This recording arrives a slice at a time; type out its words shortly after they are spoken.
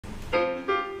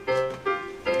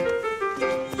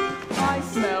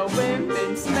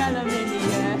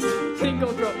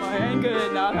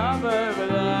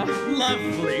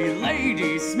lovely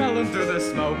lady smelling through the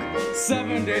smoke.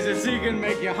 7 days of sea can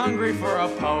make you hungry for a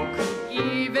poke.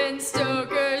 Even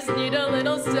stokers need a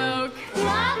little stoke.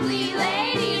 Lovely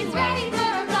ladies waiting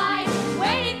for a ride,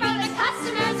 waiting for the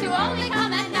customers who only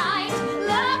come at night.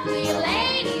 Lovely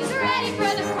ladies ready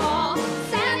for the call,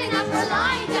 standing up or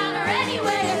lying down or any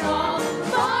way at all.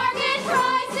 Bargain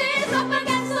prices up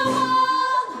against the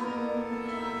wall.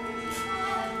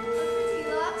 Pretty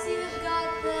locks you've got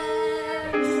there.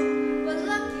 What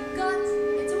luck you've got,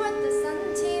 it's worth the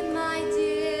centime, my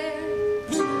dear.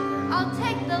 I'll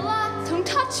take the lot. Don't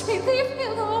touch me, leave me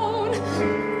alone.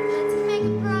 Let's make a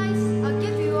price. I'll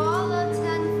give you all of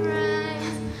 10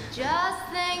 francs. Just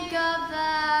think of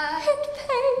that. It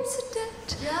pays a debt.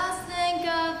 Just think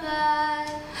of that.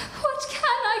 What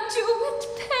can I do? It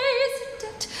pays a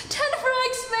debt. 10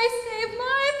 francs may save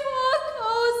my poor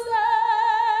Cosette.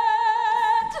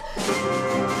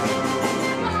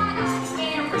 But I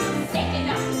am sick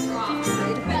enough to drop.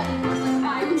 It belly was like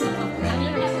fire till the belly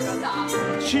never stopped.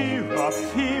 Cheer up,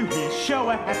 here we show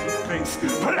a happy face.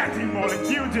 Plenty more than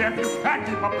you do if you can't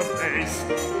keep up the pace.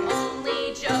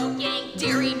 Only joking,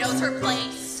 dearie knows her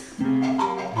place.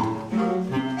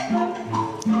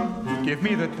 Give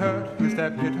me the dirt, who's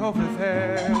that bit over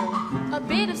there? A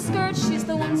bit of skirt, she's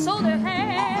the one sold her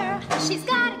hair. She's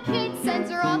got a kid, sends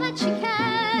her all that she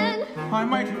can. I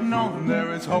might have known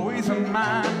there is always a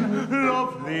man.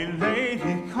 Lovely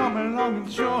lady, come along and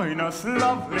join us,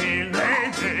 lovely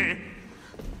lady.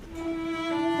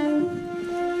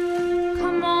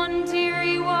 Come on,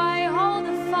 dearie, why all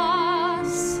the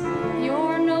fuss?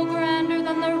 You're no grander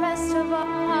than the rest of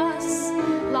us.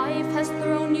 Life has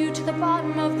thrown you to the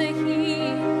bottom of the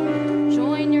heap.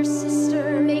 Join your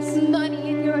sister, make some money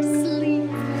in your sleep.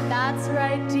 That's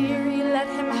right, dearie, let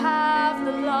him have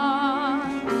the lot.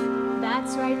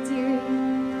 That's right, dearie,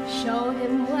 show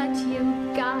him what you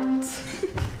got.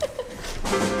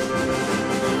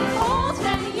 Old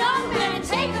men, young men,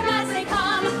 take them as they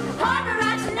come. Harbor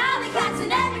rats and alley cats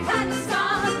and every kind of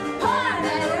scum. Poor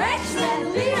men, rich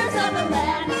men, leaders of the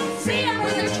land. See them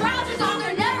with their trousers on,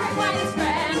 they're never quite as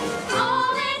grand.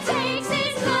 All it takes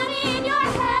is money in your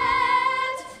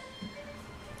hand.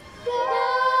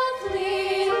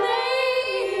 Lovely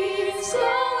ladies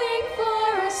going for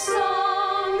a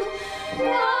song.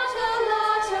 Not a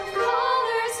lot of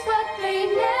callers, but they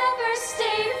never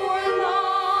stay for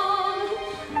long.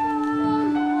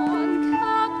 Come on,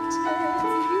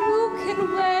 Captain, you can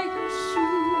wear your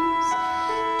shoes.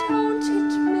 Don't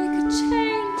it make a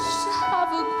change to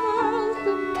have a girl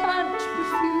who can't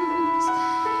refuse?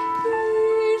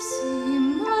 Easy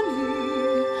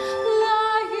money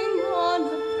lying on a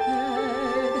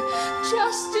bed.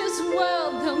 Just as well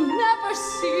they'll never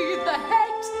see the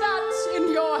hate that's in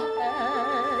your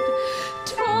head.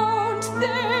 Don't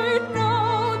they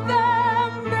know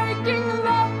they're making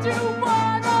love to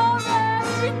one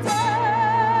already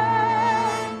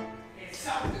dead? It's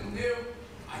something new.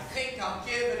 I think I'll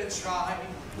give it a try.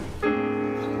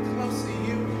 Come close to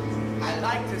you. I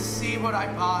like to see what I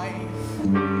buy.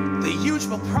 The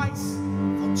usual price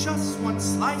for just one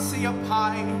slice of your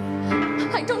pie.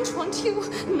 I don't want you.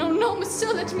 No, no,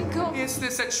 monsieur, let me go. Is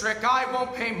this a trick? I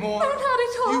won't pay more. No, not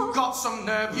at all. You've got some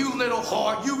nerve, you little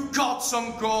whore. You've got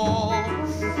some gall.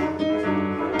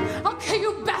 Okay,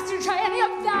 you bastard, try any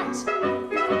of that.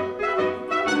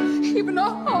 Even a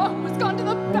whore who has gone to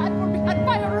the bad will be had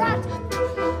by a rat.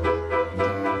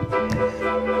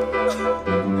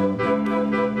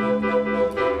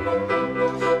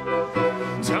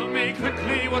 Tell me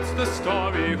quickly, what's the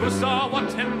story? Who saw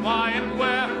what and why and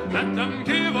where? Let them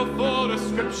give a full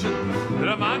description that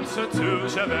of answer to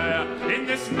Javert. In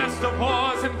this nest of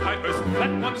whores and pipers,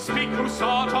 let one speak who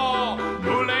saw it all.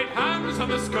 Who laid hands on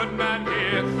this good man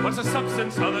here? What's the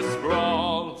substance of the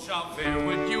scrawl? Javert,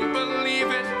 would you believe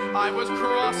it? I was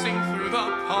crossing through the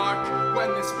park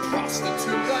when this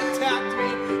prostitute attacked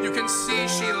me. You can see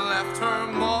she left her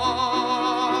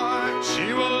mark.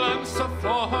 She will answer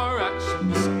for her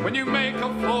actions. When you make a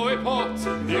full report,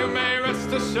 you may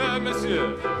rest assured,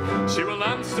 monsieur, she will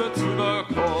answer to the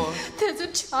court. There's a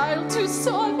child who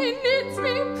sorely needs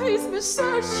me. Please,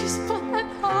 monsieur, she's but that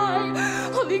high.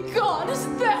 Holy God, is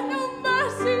there no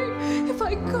mercy? If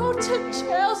I go to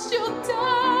jail, she'll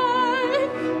die.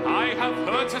 I have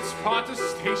heard such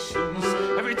protestations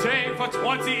every day for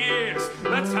 20 years.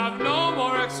 Let's have no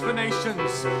more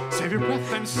explanations. Save your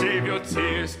breath and save your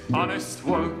tears. Honest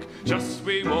work, just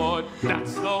reward.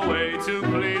 That's the way to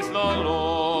please the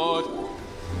Lord.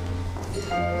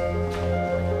 A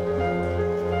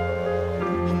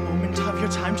moment of your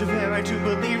time, Javert. I do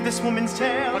believe this woman's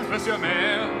tale. But, Monsieur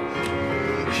Mayor,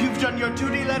 You've done your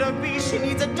duty, let her be. She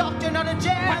needs a doctor, not a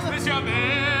jail. What's this, your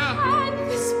mare? Can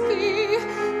this be?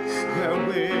 Where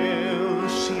will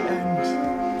she end?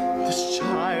 This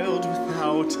child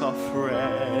without a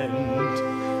friend.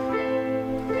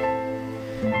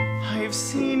 I've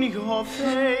seen your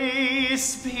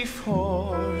face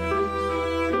before.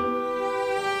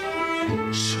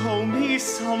 Show me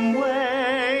some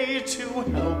way to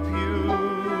help you.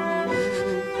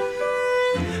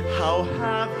 How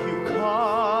have you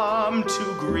come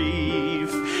to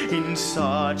grief in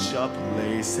such a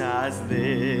place as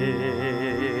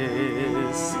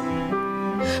this?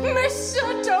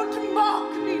 Mister, don't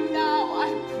mock me now, I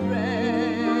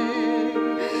pray.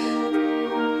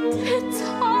 It's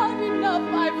hard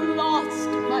enough I've lost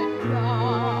my pride.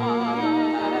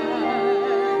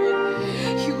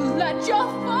 You let your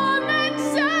foreman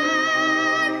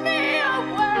send me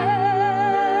away.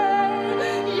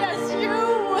 Yes, you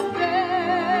were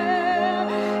there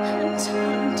and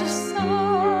turned aside.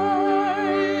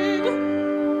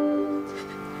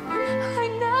 I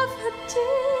never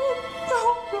did no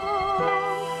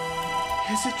wrong.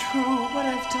 Is it true what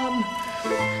I've done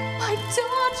My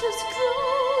daughter's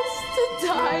close to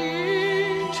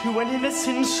dying. to an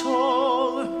innocent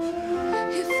soul?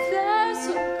 If there's a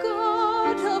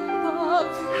God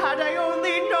above, Had I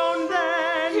only known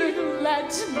then. He'd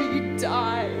let me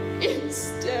die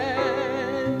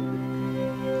instead.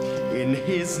 In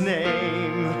his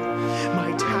name,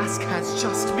 my task has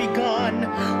just begun.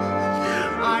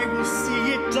 I will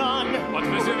see it done. What,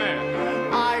 monsieur maire?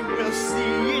 I will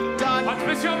see it done. What,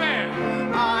 monsieur maire?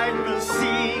 I will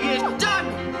see it done.